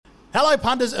Hello,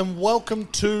 punters, and welcome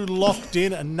to Locked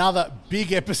In, another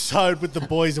big episode with the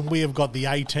boys, and we have got the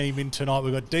A-team in tonight.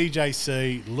 We've got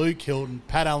DJC, Luke Hilton,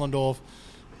 Pat Allendorf.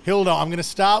 Hilda, I'm going to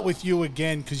start with you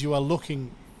again because you are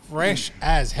looking fresh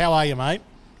as. How are you, mate?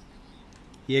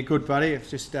 Yeah, good, buddy.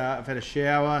 I've had a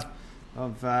shower.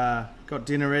 I've got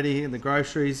dinner ready in the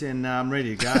groceries, and I'm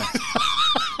ready to go.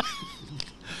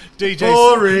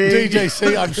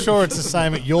 DJC, I'm sure it's the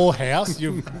same at your house.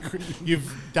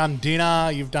 You've done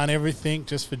dinner, you've done everything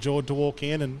just for George to walk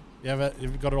in, and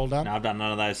you've got it all done? No, I've done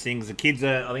none of those things. The kids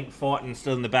are, I think, fighting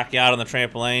still in the backyard on the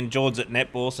trampoline. George's at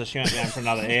netball, so she won't be home for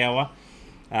another hour.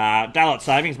 Daylight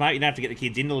savings, mate. You don't have to get the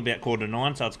kids in until about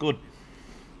 8:45, so it's good.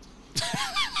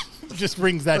 Just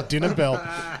rings that dinner bell.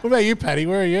 What about you, Paddy?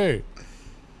 Where are you?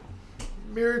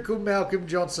 Miracle Malcolm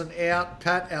Johnson out.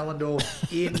 Pat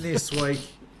Allendorf in this week.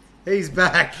 He's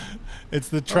back. It's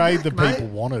the trade back, that people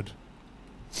wanted.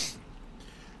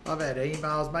 I've had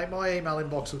emails, mate. My email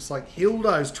inbox looks like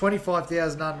Hildo's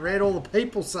 25,000 unread. All the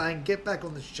people saying, get back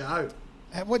on the show.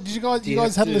 What did you guys? You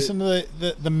guys had to listen to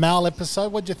the Mal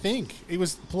episode. What'd you think? It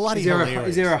was bloody hilarious.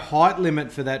 Is there a height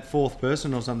limit for that fourth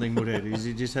person or something, Woodhead? Is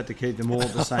you just had to keep them all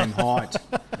at the same height?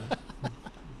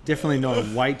 Definitely not a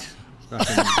weight limit.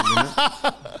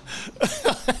 I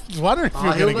was wondering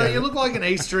if you look like an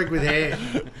Easter egg with hair.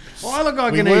 Well, I look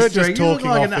like an Easter egg. You look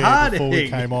like a hard before egg. We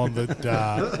came on that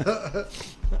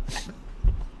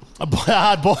a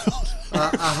hard boiled.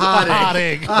 A hard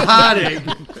egg. A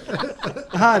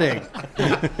hard egg.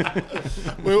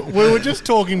 We were just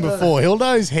talking before.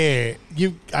 Hildo's hair.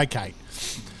 Okay.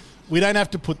 We don't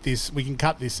have to put this. We can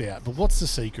cut this out. But what's the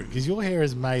secret? Because your hair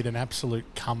has made an absolute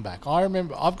comeback. I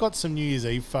remember I've got some New Year's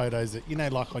Eve photos that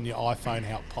like on your iPhone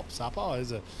how it pops up. Oh,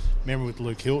 there's a memory with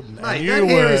Luke Hilton. Mate, that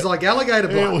hair is like alligator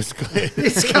blood. It was good.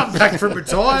 It's come back from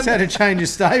retirement. It's had to change a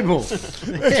stable.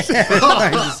 Change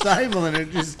a stable, and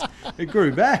it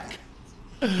grew back.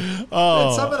 Oh.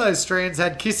 And some of those strands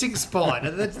had kissing spine,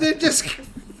 and they're just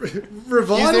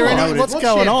revitalised. What's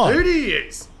going on? Who do you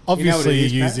use? Obviously, you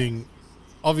know you're using.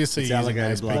 Obviously, it's you're using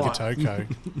alligator blood. Kotoko.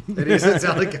 It's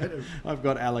alligator. I've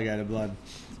got alligator blood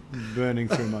burning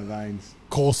through my veins.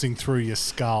 Coursing through your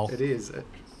skull. It is.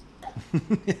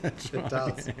 That's right. It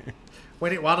does.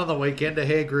 When it won on the weekend, a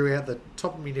hair grew out the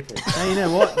top of my nipple. Hey, you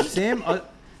know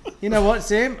what,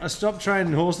 Sam? I stopped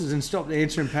training horses and stopped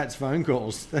answering Pat's phone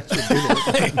calls. That's what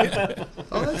did it.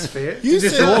 Oh, that's fair. You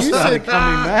started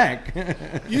coming back.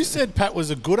 You said Pat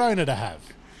was a good owner to have.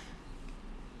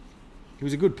 He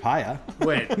was a good payer.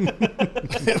 When?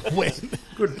 When?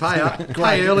 Good payer.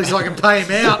 Pay early so I can pay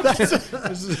him out. He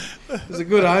was a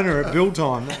good owner at bill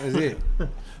time. That was it.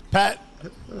 Pat,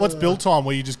 what's bill time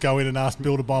where you just go in and ask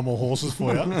Bill to buy more horses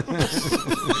for you?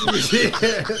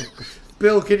 Yeah.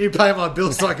 Bill, can you pay my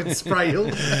bill so I can spray Hill?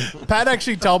 Pat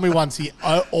actually told me once he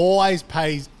always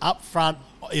pays up front,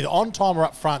 either on time or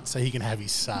up front, so he can have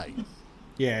his say.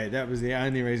 Yeah, that was the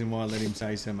only reason why I let him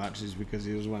say so much is because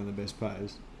he was one of the best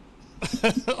payers.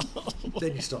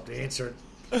 Then you stopped answering.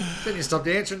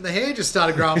 The hair just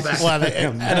started growing back. Well,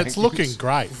 and it's looking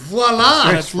great. Voila!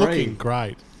 And it's looking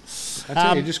great. I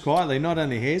tell you, just quietly, not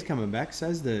only hair's coming back,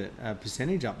 so's the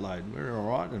percentage upload. We're all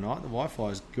right tonight. The Wi-Fi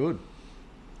is good.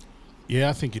 Yeah,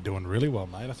 I think you're doing really well,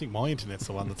 mate. I think my internet's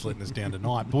the one that's letting us down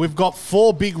tonight. But we've got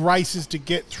 4 big races to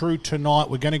get through tonight.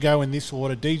 We're going to go in this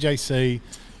order. DJC,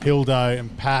 Hildo,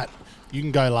 and Pat. You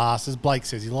can go last. As Blake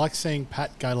says, he likes seeing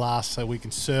Pat go last so we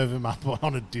can serve him up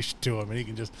on a dish to him and he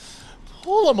can just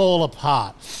pull them all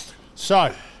apart.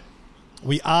 So,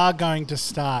 we are going to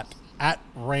start at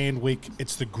Randwick.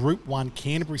 It's the Group 1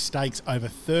 Canterbury Stakes over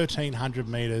 1,300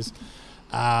 metres.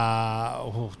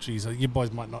 You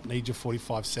boys might not need your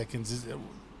 45 seconds.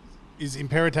 Is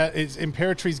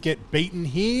Imperatrice get beaten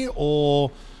here, or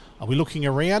are we looking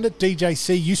around it?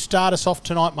 DJC, you start us off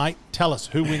tonight, mate. Tell us,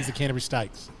 who wins the Canterbury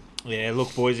Stakes? Yeah,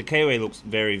 look, boys, the Kiwi looks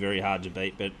very, very hard to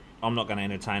beat, but I'm not going to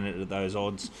entertain it at those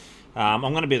odds. I'm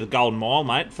going to be the Golden Mile,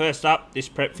 mate. First up, this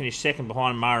prep finished second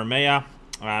behind Maramia.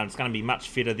 It's going to be much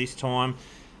fitter this time.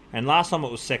 And last time it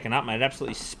was second up, mate. It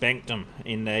absolutely spanked them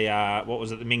in the,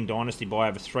 the Ming Dynasty by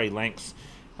over 3 lengths.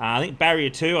 I think Barrier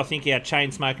 2, I think our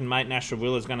chain-smoking mate, Nashra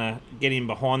Will, is going to get in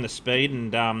behind the speed.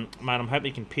 And, mate, I'm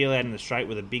hoping he can peel out in the straight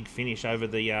with a big finish over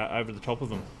the top of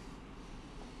him.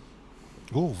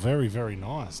 Oh, very, very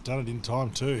nice. Done it in time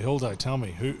too. Hildo, tell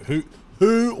me,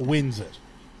 who wins it?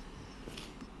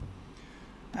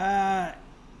 I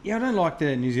don't like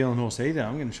the New Zealand horse either.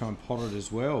 I'm going to try and pot it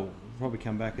as well. Probably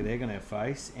come back with egg on our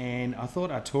face. And I thought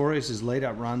Artorias'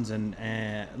 lead-up runs and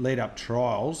lead-up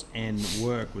trials and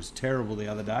work was terrible the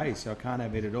other day, so I can't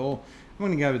have it at all. I'm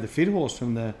going to go with the fit horse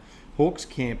from the Hawks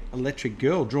Camp Electric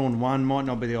Girl. Drawn 1 might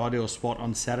not be the ideal spot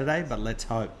on Saturday, but let's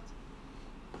hope.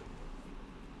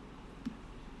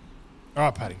 All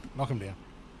right, Paddy, knock him down.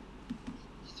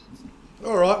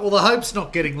 All right, well, the hope's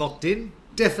not getting locked in.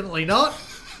 Definitely not.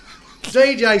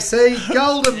 DJC,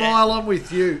 Golden Mile, I'm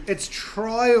with you. It's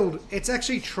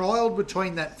actually trialled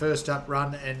between that first up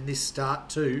run and this start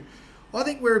too. I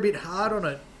think we're a bit hard on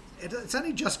it. It's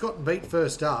only just gotten beat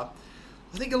first up.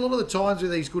 I think a lot of the times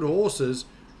with these good horses,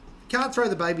 can't throw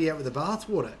the baby out with the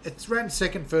bathwater. It's ran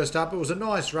second first up. It was a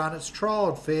nice run. It's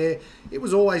trialled fair. It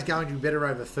was always going to be better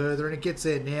over further, and it gets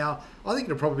there now. I think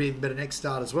it'll probably be even better next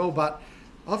start as well, but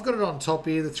I've got it on top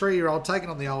here. The 3-year-old taking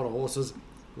on the older horses.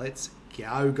 Let's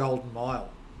go Golden Mile.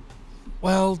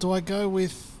 Well, do I go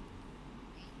with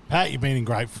Pat? You've been in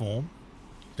great form.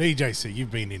 DJC,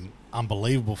 you've been in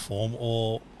unbelievable form.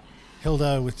 Or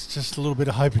Hildo with just a little bit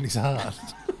of hope in his heart.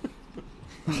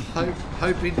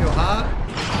 Hope in your heart.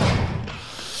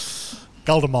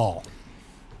 Golden Mile.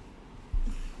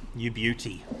 You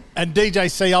beauty. And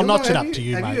DJC, I'll notch it up to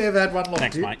you, have mate. Have you ever had one locked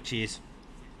Thanks, in? mate. Cheers.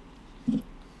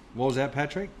 What was that,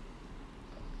 Patrick?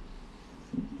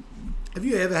 Have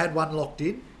you ever had one locked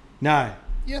in? No.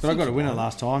 Yeah, I but I think got a you winner might.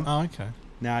 last time. Oh, okay.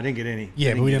 No, I didn't get any.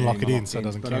 Yeah, but we didn't get lock it any in, so it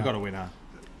doesn't but count. I got a winner.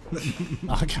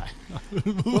 Okay.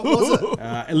 What was it?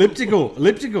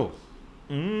 Elliptical.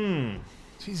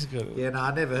 She's good. Yeah, no,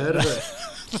 I never heard of it.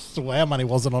 Well, our money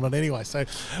wasn't on it anyway, so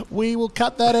we will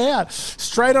cut that out.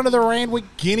 Straight onto the Randwick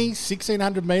Guinea,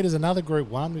 1,600 metres, another Group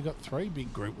 1. We've got 3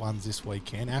 big Group 1s this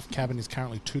weekend. Af Cabin is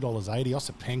currently $2.80.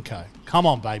 Osipenko, come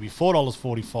on, baby,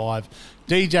 $4.45.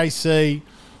 DJC,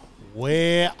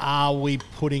 where are we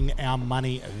putting our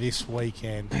money this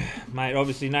weekend? Mate,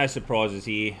 obviously no surprises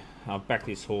here. I've backed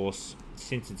this horse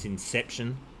since its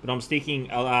inception, but I'm sticking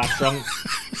strong,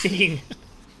 sticking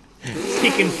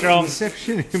strong,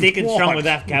 sticking strong with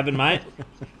that cabin, mate.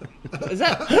 Is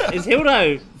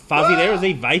Hildo fuzzy there? Or is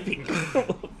he vaping?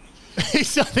 I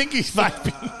think he's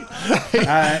vaping.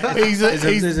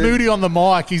 He's Moody on the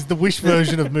mic. He's the Wish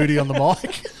version of Moody on the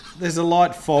mic. There's a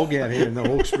light fog out here in the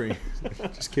Hawkesbury.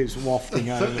 It just keeps wafting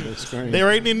over the screen.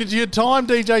 They're eating into your time,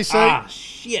 DJC. Ah,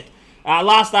 shit.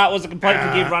 Last start was a complete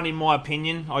forgive run in my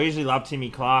opinion. I usually love Timmy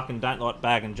Clark and don't like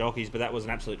bagging jockeys, but that was an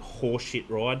absolute horseshit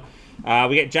ride.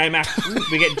 We get J-Mac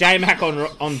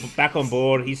on back on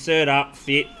board. He's third up,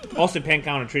 fit. Osipenko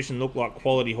and Attrition look like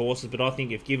quality horses, but I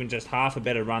think if given just half a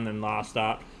better run than last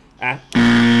start...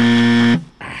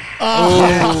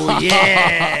 Oh,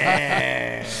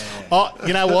 yeah! Oh,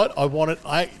 you know what? I wanted.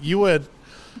 You were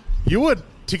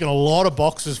ticking a lot of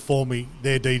boxes for me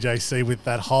there, DJC, with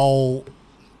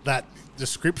that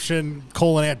description,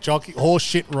 calling out jockey horse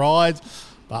shit rides.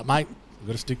 But mate, we've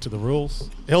got to stick to the rules.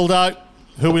 Hildo,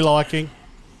 who are we liking?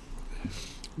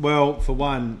 Well, for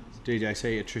one,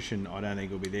 DJC Attrition, I don't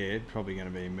think will be there. Probably going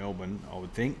to be in Melbourne, I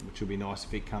would think, which will be nice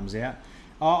if it comes out.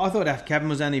 I thought Af Cabin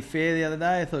was only fair the other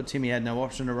day. I thought Timmy had no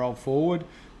option to roll forward.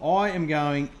 I am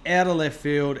going out of left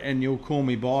field, and you'll call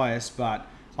me biased, but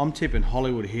I'm tipping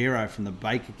Hollywood Hero from the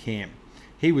Baker camp.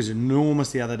 He was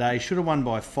enormous the other day. Should have won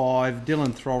by 5.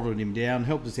 Dylan throttled him down.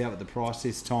 Helped us out with the price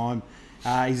this time.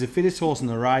 He's the fittest horse in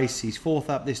the race. He's 4th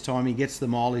up this time. He gets the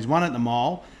mile. He's won at the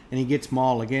mile, and he gets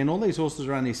mile again. All these horses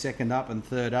are only 2nd up and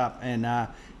 3rd up, and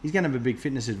he's going to have a big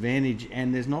fitness advantage,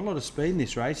 and there's not a lot of speed in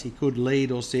this race. He could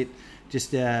lead or sit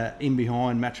just in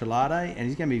behind Matrilade, and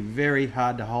he's going to be very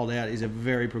hard to hold out. He's a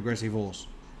very progressive horse.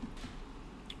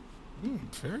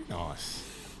 Very nice.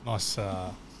 Nice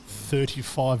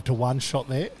 35-1 shot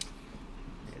there. Yeah,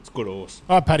 it's a good horse.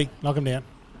 All right, Paddy, knock him down.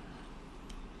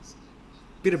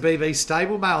 Bit of BB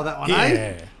stable mail, that one, Yeah.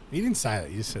 eh? You didn't say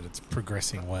that. You said it's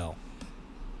progressing well.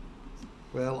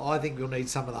 Well, I think we'll need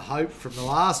some of the hope from the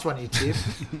last one you tipped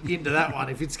into that one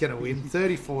if it's going to win.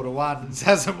 34-1. It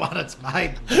hasn't won its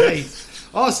maiden. Jeez.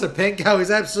 Osipenko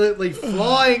is absolutely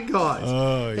flying, guys.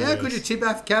 Oh, How could you tip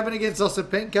Af Cabin against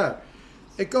Osipenko?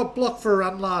 It got blocked for a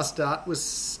run last start, was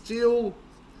still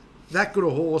that good a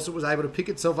horse. It was able to pick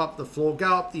itself up the floor,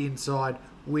 go up the inside,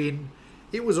 win.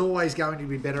 It was always going to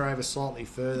be better over slightly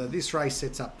further. This race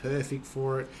sets up perfect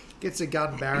for it. Gets a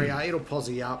gun barrier. It'll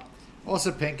posse up.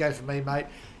 Osipenko for me, mate.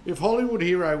 If Hollywood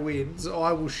Hero wins,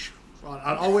 I will.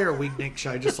 I'll wear a wig next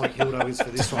show, just like Hildo is for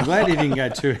this one. I'm glad he didn't go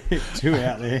too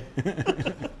out there.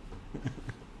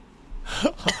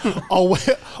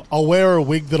 I'll wear a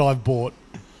wig that I've bought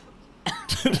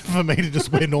for me to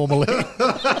just wear normally.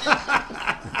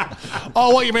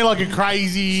 Oh, what you mean, like a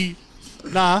crazy?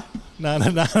 Nah. No.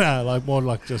 Like more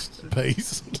like just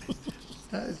peas.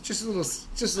 Just a little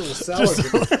salad.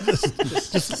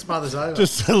 Just smothers over.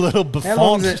 Just a little buffon.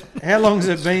 How long's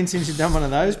it been since you've done one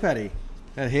of those, Paddy?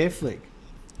 That hair flick.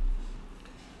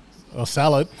 Or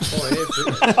salad.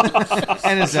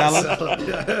 And a salad.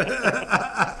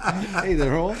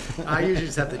 Either or. I usually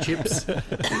just have the chips.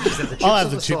 I'll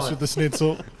have the chips with the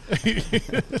schnitzel.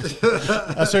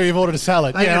 Sorry, you've ordered a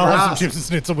salad. They I'll never have some ask. chips and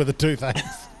schnitzel with a toothache.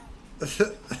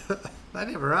 They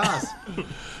never ask.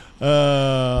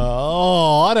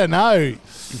 I don't know.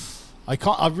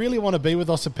 I really want to be with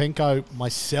Osipenko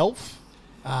myself.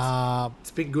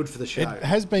 It's been good for the show. It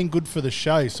has been good for the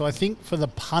show. So I think for the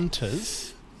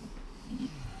punters,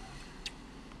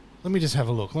 let me just have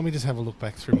a look. Let me just have a look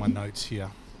back through my notes here.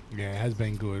 Yeah, it has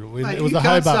been good. Mate, it was you the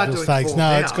can't start Hobartville doing Stakes. form No,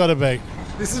 now. it's got to be.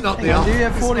 This is not Hang the on, do you old-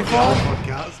 have this is not the 45? old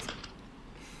podcast.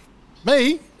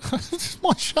 Me? It's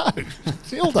my show.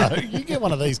 Hildo, you get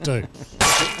one of these too.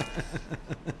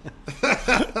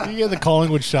 You get the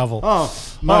Collingwood shovel. Oh, All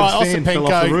Mo's right, fan fell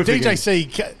off the Osipenko, roof again.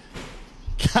 DJC,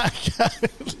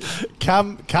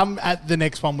 come at the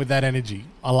next one with that energy.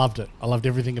 I loved it. I loved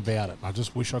everything about it. I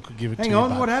just wish I could give it to Hang you. on,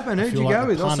 but what happened? I Who'd feel you like go the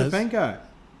with? punters- Osipenko.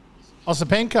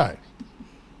 Osipenko.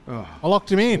 Oh, I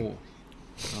locked him in.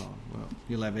 well,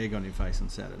 you'll have egg on your face on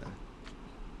Saturday.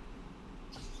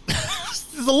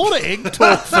 There's a lot of egg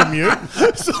talk from you.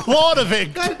 There's a lot of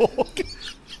egg talk.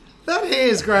 That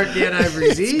hair's grown down over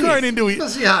his ears. It's grown into his.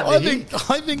 Must be hard to hear.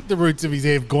 I think the roots of his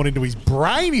hair have gone into his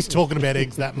brain. He's talking about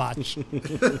eggs that much.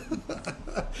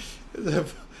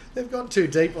 They've gone too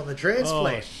deep on the Oh,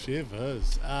 transplant.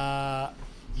 shivers.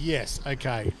 Yes,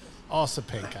 okay.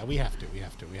 Osipenko. We have to.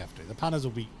 The punters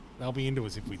they'll be into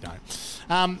us if we don't.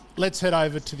 Let's head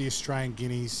over to the Australian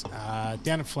Guineas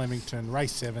down in Flemington,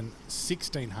 race 7,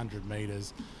 1,600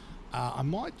 metres. I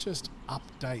might just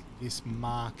update this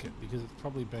market because it's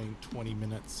probably been 20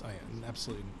 minutes.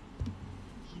 Absolutely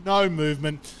no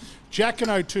movement. Jack and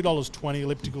O, $2.20,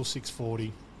 elliptical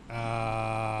 $6.40.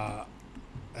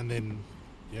 And then,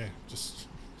 just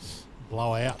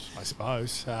blow out, I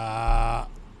suppose.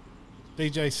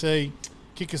 DJC,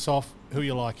 kick us off. Who are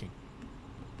you liking?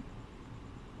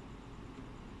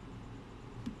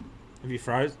 Have you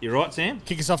froze? You're right, Sam.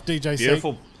 Kick us off, DJC.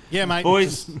 Beautiful. Yeah, mate.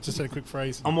 Boys. Just had a quick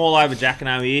freeze. I'm all over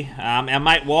Jacquino here. Our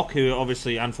mate Wok, who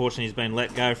obviously, unfortunately, has been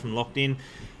let go from locked in,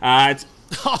 says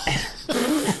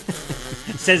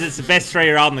it's the best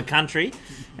 3-year-old in the country,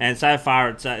 and so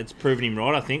far it's proven him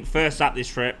right. I think first up,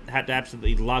 this rep had to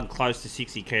absolutely lug close to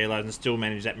 60 kilos and still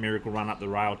manage that miracle run up the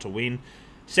rail to win.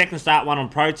 Second start, won on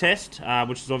protest,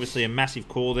 which is obviously a massive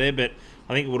call there, but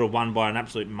I think it would have won by an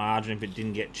absolute margin if it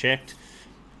didn't get checked.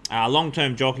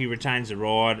 Long-term jockey retains the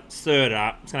ride. It's third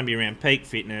up. It's going to be around peak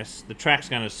fitness. The track's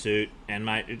going to suit. And,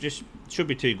 mate, it just should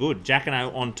be too good.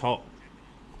 Jacquino on top.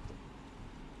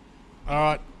 All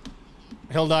right.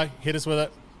 Hildo, hit us with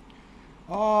it.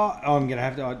 Oh, I'm going to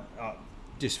have to...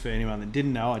 just for anyone that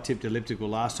didn't know, I tipped elliptical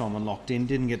last time on locked in.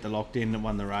 Didn't get the locked in and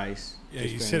won the race. Yeah,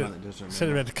 Just you for said anyone that doesn't it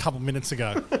remember. about a couple of minutes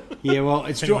ago. Yeah, well,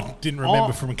 it's If anyone didn't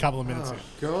remember from a couple of minutes ago.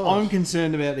 God. I'm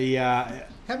concerned about the...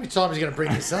 How many times are you going to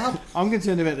bring this up? I'm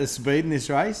concerned about the speed in this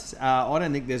race. I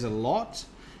don't think there's a lot.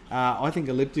 I think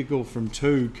elliptical from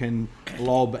 2 can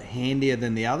lob handier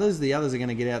than the others. The others are going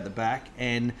to get out the back,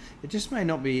 and it just may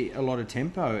not be a lot of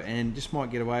tempo, and just might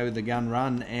get away with the gun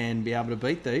run and be able to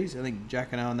beat these. I think Jack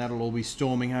and O and that'll all be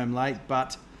storming home late,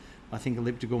 but I think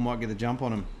elliptical might get the jump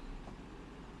on them.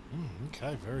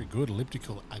 Okay, very good.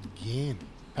 Elliptical again.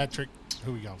 Patrick,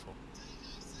 who are we going for?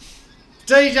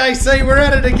 DJC, we're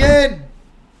at it again.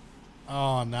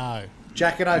 Oh, no.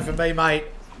 Jack and O for me, mate.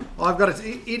 I've got it.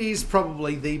 It is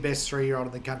probably the best 3-year-old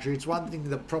in the country. It's one thing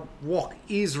that Wok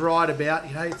is right about.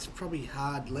 You know, it's probably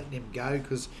hard letting him go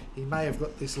because he may have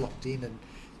got this locked in and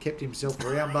kept himself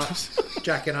around. But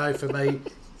Jack and O for me,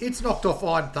 it's knocked off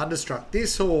Iron Thunderstruck.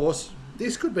 This horse,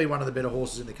 this could be one of the better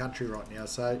horses in the country right now.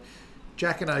 So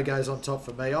Jack and O goes on top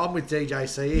for me. I'm with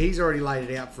DJC. He's already laid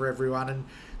it out for everyone. And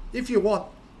if you want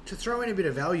to throw in a bit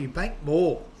of value, Bank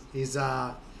More is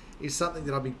something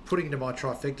that I'll be putting into my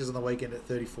trifectas on the weekend at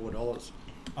 $34.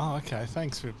 Oh, okay.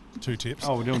 Thanks for 2 tips.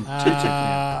 Oh, we're doing 2 tips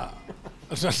now.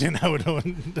 I didn't know we're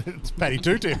doing... It's Paddy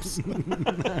 2 tips.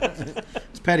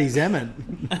 It's Paddy Zaman.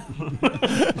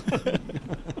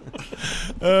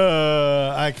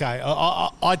 Okay.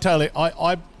 I totally...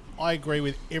 I agree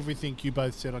with everything you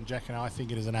both said on Jack, and I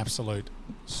think it is an absolute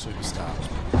superstar.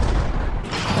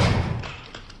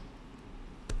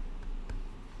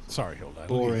 Sorry, Hilda. Look,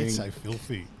 Boring. it's so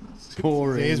filthy.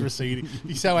 Boring. His hair's receding.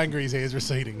 He's so angry his hair's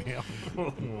receding now.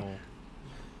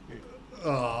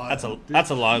 That's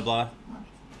a low blow.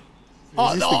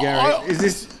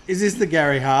 Is this the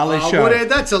Gary Harley Oh, show? well,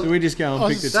 that's a- Do we just go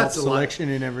and pick the top that's a selection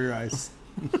in every race?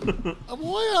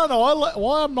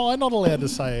 Why am I not allowed to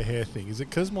say a hair thing? Is it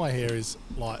because my hair is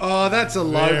like... Oh, that's a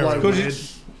low Very blow. good. Word.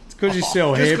 It's because you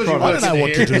sell Just hair 'cause you I products. don't know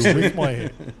what to do hair. with my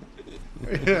hair.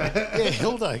 Yeah,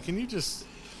 Hilda, can you just...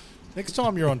 Next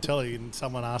time you're on telly and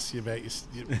someone asks you about your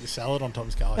salad on top,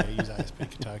 just go, oh, yeah, use ASP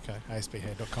Kotoko,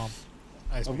 asphair.com.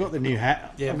 I've got the new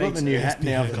hat. Yeah, I've me got the too. new hat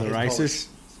now for the It's races.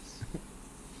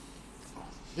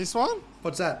 This one?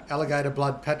 What's that? Alligator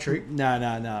blood, Patrick? No.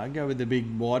 I go with the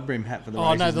big wide brim hat for the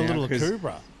Oh, races. no, the now, little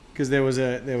Akubra. Because there was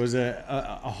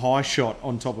a high shot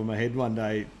on top of my head one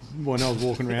day when I was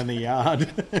walking around the yard.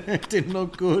 It didn't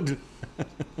look good.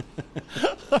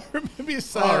 I remember you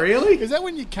saying... Oh, really? Is that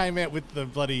when you came out with the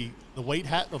wheat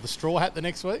hat or the straw hat the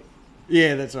next week?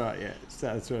 Yeah, that's right. Yeah, so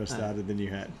that's where I started the new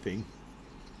hat thing.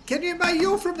 Can you, mate?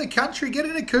 You're from the country. Get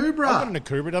an I've Akubra. got an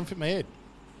Akubra, it doesn't fit my head.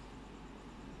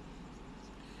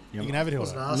 Yeah, You can have it,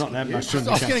 Wasn't Hilda. asking not that you. much I from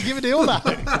the was going to give it to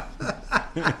Hilda.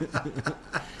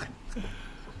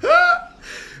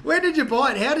 Where did you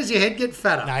buy it? How does your head get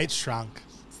fatter? No, it's shrunk.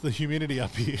 It's the humidity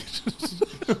up here.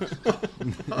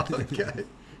 Okay.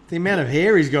 The amount of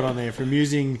hair he's got on there from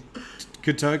using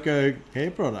Kotoko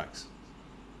hair products.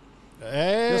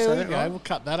 There say we that go. right? We'll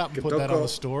cut that up and put that on Kotoko. the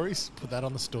stories. Put that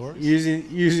on the stories.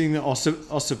 Using the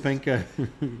Osipenko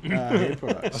hair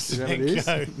products. Is that what it is?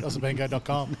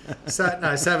 Osabenko.com.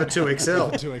 Sava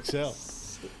 2XL.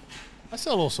 2XL. I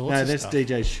sell all sorts No, of that's stuff.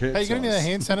 DJ's shirt. Hey, you got any of the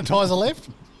hand sanitizer left?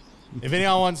 If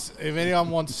anyone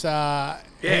wants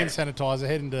hand sanitizer,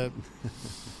 head into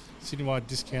citywide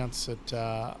discounts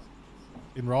at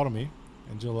in Rotherham,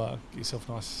 and you'll get yourself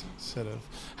a nice set of...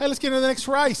 Hey, let's get into the next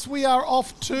race. We are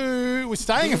off to... We're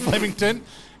staying in Flemington,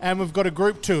 and we've got a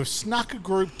Group 2. We've snuck a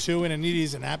Group 2 in, and it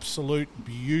is an absolute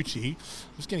beauty.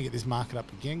 I'm just going to get this market up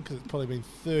again, because it's probably been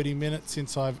 30 minutes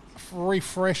since I've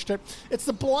refreshed it. It's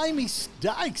the Blamey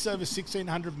Stakes over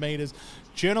 1,600 metres.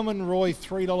 Gentleman Roy,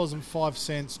 $3.05.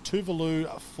 Tuvalu,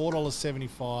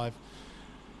 $4.75.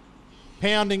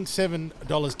 Pounding,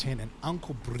 $7.10. And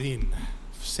Uncle Bryn,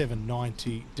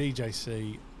 $7.90.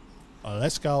 DJC,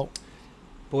 let's go.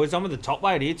 Boys, I'm with the top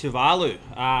weight here, Tuvalu.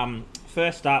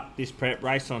 First up, this prep,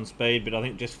 race on speed, but I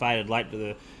think just faded late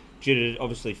due to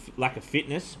obviously lack of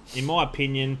fitness. In my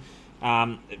opinion,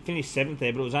 it finished 7th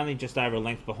there, but it was only just over a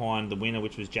length behind the winner,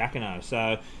 which was Jacquino.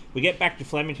 So we get back to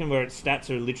Flemington, where its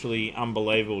stats are literally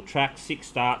unbelievable. Track, 6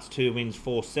 starts, 2 wins,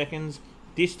 4 seconds.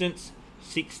 Distance,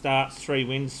 6 starts, 3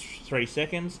 wins, 3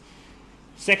 seconds.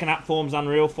 Second up form's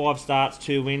unreal, 5 starts,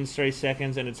 2 wins, 3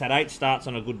 seconds, and it's had 8 starts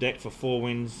on a good deck for 4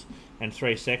 wins and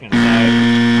 3 seconds. So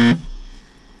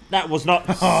that was not.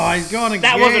 Oh, he's gone again.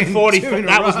 That wasn't 40. 2 in a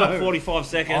That was row. not 45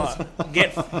 seconds.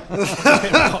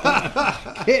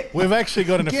 We've actually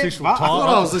got an official I thought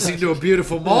I time. was listening to A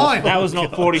Beautiful Mind. That was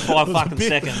not 45 fucking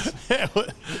seconds. It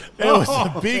was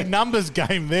a big numbers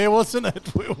game there, wasn't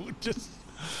it? We were just...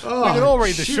 Oh, we can all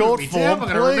read the shoot short me form, down. I'm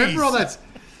going to remember all please.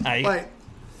 that. Hey, Wait,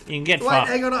 you can get wait, fucked.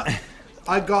 hang on.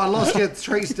 I lost you at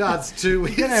 3 starts, 2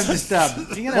 wins. You're going to have to start. You're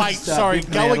gonna have Wait, to start sorry,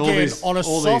 thinking go about all again this- on a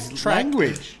all soft this track.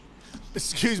 language.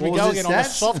 Excuse me, What was go his again. On a stats?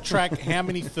 soft track, how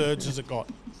many thirds has it got?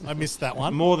 I missed that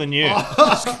one. More than you. I'm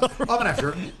going to have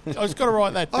to. I just got to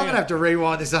write that I'm down. going to have to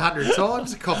rewind this 100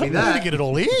 times to copy I'm going to that. get it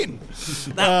all in.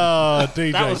 DJC.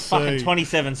 That was fucking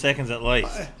 27 seconds at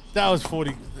least. That was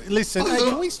 40. Listen, hey,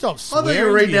 can we stop I swearing? thought you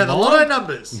were reading to out the your lotto mind?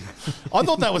 numbers. I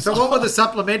thought that was... So what were the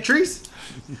supplementaries?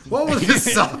 What were the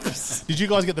subs? Did you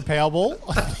guys get the Powerball?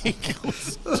 I think it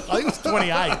was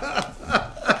 28.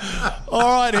 All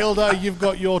right, Hilda, you've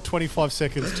got your 25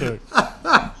 seconds too.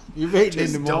 You've eaten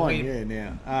Just into mine. dummy. Yeah,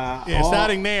 now. Yeah,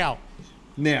 starting now.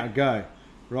 Now, go.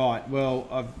 Right, well,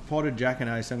 I've potted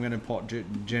Jacquino, so I'm going to pot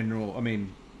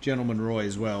Gentleman Roy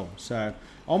as well. So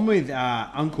I'm with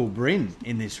Uncle Bryn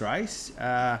in this race.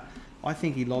 I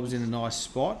think he lobs in a nice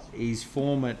spot. His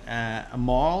form at a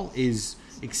mile is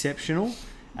exceptional.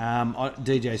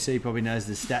 DJC probably knows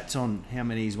the stats on how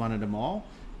many he's won at a mile,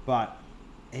 but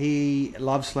he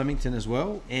loves Flemington as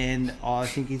well, and I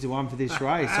think he's the one for this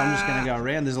race. I'm just going to go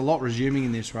around. There's a lot resuming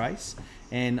in this race,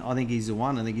 and I think he's the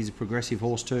one. I think he's a progressive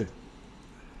horse too.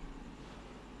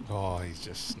 Oh, he's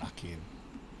just snuck in.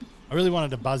 I really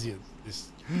wanted to buzz you this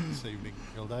evening,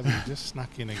 Hilda, but you just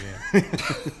snuck in again.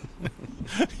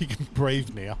 You can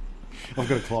breathe now. I've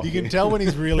got a clock. You can tell when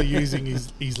he's really using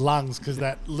his lungs, because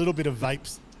that little bit of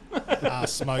vape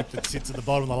smoke that sits at the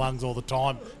bottom of the lungs all the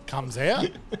time comes out.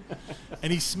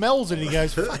 And he smells it and he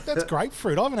goes, fuck, that's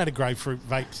grapefruit. I haven't had a grapefruit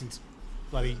vape since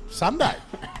bloody Sunday.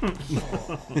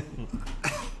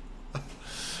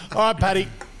 All right, Paddy.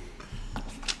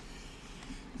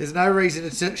 There's no reason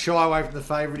to shy away from the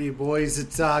favourite here, boys.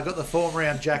 It's got the form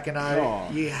around Jacquino.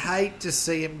 Oh. You hate to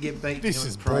see him get beaten. This in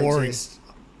is protest.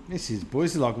 This is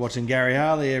like watching Gary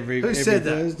Harley every said that?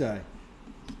 Thursday.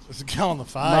 Let's go on the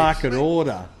face. Market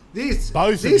order. This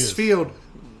Both of this yous. field,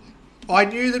 I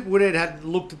knew that Woodhead hadn't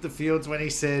looked at the fields when he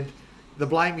said the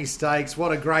Blamey Stakes.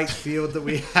 What a great field that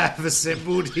we have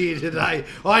assembled here today.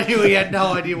 I knew he had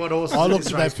no idea what horses. I looked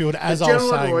at that field as I was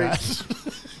saying that.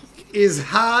 Is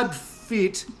hard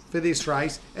fit for this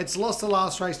race. It's lost the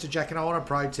last race to Jack, and I want to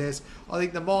protest. I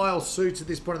think the mile suits at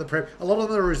this point of the prep. A lot of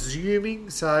them are resuming,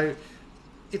 so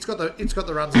it's got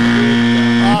the runs.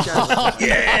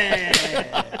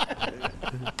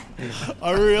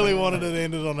 I really wanted it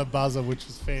ended on a buzzer, which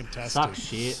was fantastic. Suck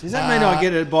shit. Does that mean I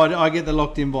get the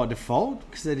locked in by default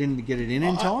because they didn't get it in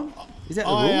time? Is that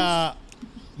the rules?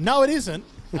 No, it isn't.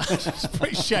 I just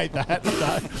appreciate that.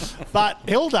 Though. But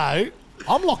Hildo,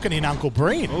 I'm locking in Uncle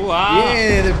Breen. Ooh, wow.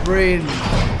 Yeah, the Breen.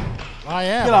 I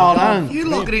am. Good old Uncle. You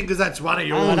lock it in because that's one of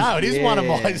yours. I know, it is one of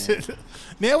mine.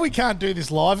 Now we can't do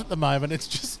this live at the moment. It's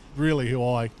just really who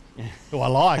I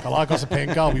like. I like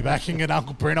Osipenko. I'll be backing it.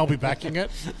 Uncle Breen, I'll be backing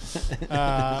it.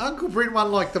 Uncle Bryn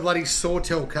won like the bloody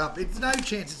Sawtell Cup. It's no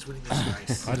chance it's winning this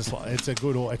race. I just like it's a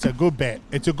good bet.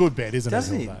 It's a good bet, isn't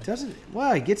Doesn't it? he? Doesn't.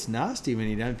 Well, he gets nasty when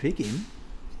you don't pick him.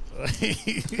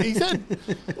 He's had,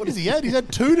 what has he had? He's had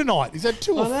 2 tonight. He's had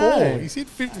 2 or 4. He's hit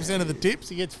 50% of the tips.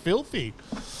 He gets filthy.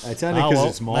 It's only because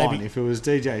it's mine. maybe. If it was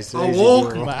DJ's, I'll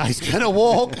walk. Mate, he's going to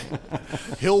walk.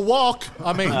 He'll walk.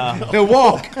 I mean, he'll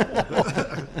walk.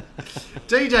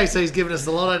 DJC's given us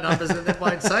a lot of numbers and then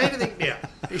won't say anything now.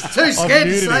 He's too scared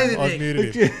to say I've anything.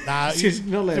 muted him. Nah, He's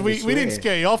not allowed to we swear. didn't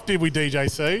scare you off, did we,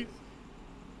 DJC?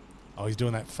 Oh, he's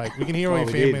doing that fake. We can hear all your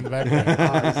we family did. in the background.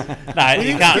 No,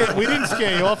 you can't. We didn't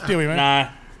scare you off, did we,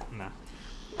 man? No.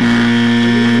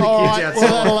 All kids right,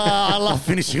 outside. well, I love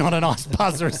finishing on a nice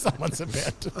buzzer if someone's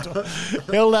about to talk.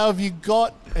 Hildo, have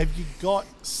you got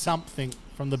something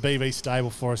from the BV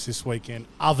stable for us this weekend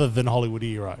other than Hollywood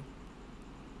Hero?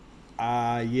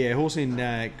 Yeah, horse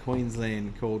in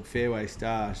Queensland called Fairway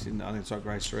Star. I think it's like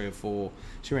race 3 or 4.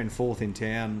 She ran 4th in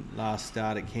town last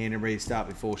start at Canterbury. Start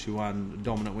before she won,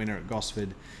 dominant winner at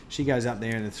Gosford. She goes up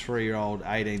there in the 3-year-old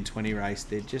 18-20 race.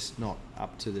 They're just not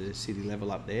up to the city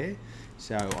level up there.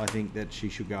 So I think that she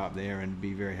should go up there and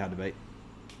be very hard to beat.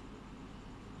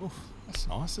 Oof, that's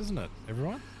nice, isn't it,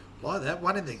 everyone? Like that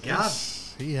one in the gun.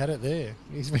 Yes, he had it there.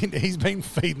 He's been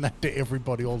feeding that to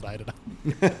everybody all day today.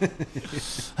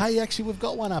 Hey, actually, we've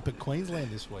got one up at Queensland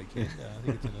this weekend. I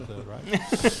think it's in the 3rd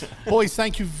race. Boys,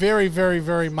 thank you very, very,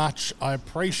 very much. I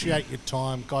appreciate your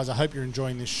time. Guys, I hope you're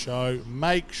enjoying this show.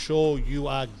 Make sure you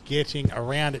are getting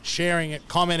around it, sharing it,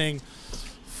 commenting,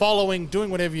 following,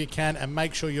 doing whatever you can, and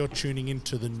make sure you're tuning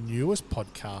into the newest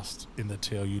podcast in the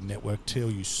TLU network,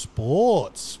 TLU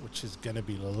Sports, which is going to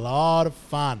be a lot of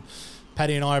fun.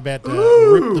 Paddy and I are about to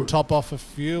rip the top off a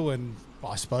few and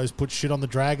I suppose put shit on the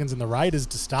Dragons and the Raiders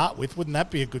to start with. Wouldn't that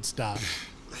be a good start?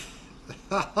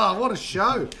 What a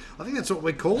show. I think that's what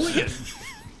we're calling it.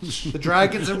 The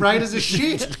Dragons and Raiders are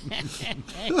shit.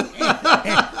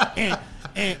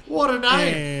 What a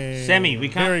name. Sammy, we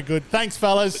can't. Very good. Thanks,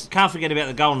 fellas. Can't forget about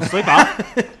the golden slipper.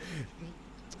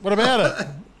 What about it?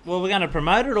 Well, we're going to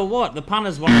promote it or what? The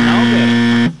punters want to know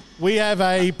about it. We have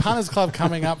a punters club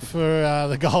coming up for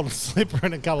the Golden Slipper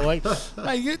in a couple of weeks.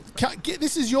 Mate,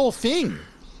 this is your thing.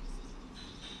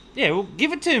 Yeah, well,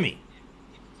 give it to me.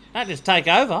 Don't just take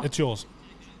over. It's yours.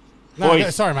 No, Boys. no,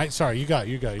 sorry, mate. Sorry, you go.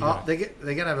 Oh, they're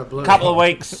going to have a blue. Couple of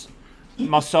weeks,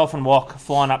 myself and Wok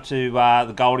flying up to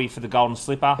the Goldie for the Golden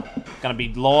Slipper. Going to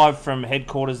be live from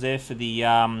headquarters there for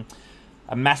the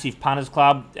a massive punters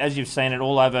club. As you've seen it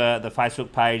all over the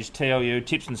Facebook page, TLU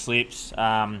Tips and Slips.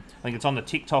 I think it's on the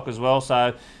TikTok as well.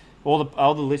 So all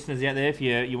the listeners out there, if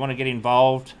you want to get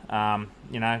involved,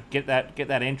 get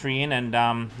that entry in, and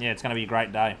it's going to be a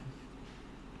great day.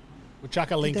 We'll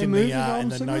chuck a link they in move the the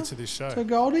Golden notes Slipper of this show. to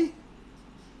Goldie?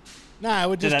 No,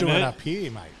 we're just Did they doing it move? up here,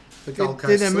 mate. The Gold Coast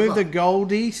Did they move Slipper. the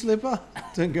Goldie slipper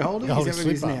to Goldie? Goldie Is that what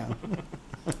it is slipper.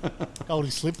 now? Goldie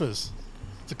Slippers.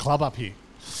 It's a club up here.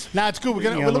 No, it's good. We're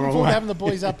Looking looking the wrong forward way. to having the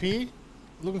boys up here.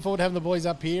 Looking forward to having the boys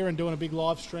up here and doing a big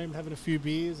live stream, having a few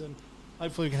beers, and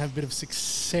hopefully we can have a bit of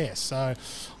success. So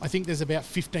I think there's about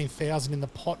 15,000 in the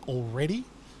pot already.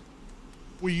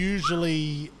 We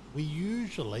usually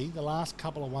the last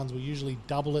couple of ones we usually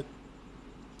double it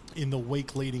in the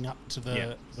week leading up to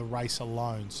the race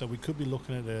alone. So we could be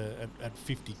looking at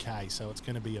 50k. So it's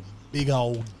going to be a big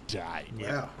old day.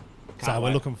 Wow. So Can't we're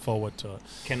wait. looking forward to it.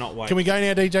 Cannot wait. Can we go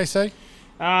now, DJC?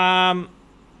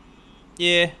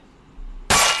 Yeah.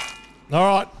 All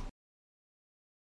right.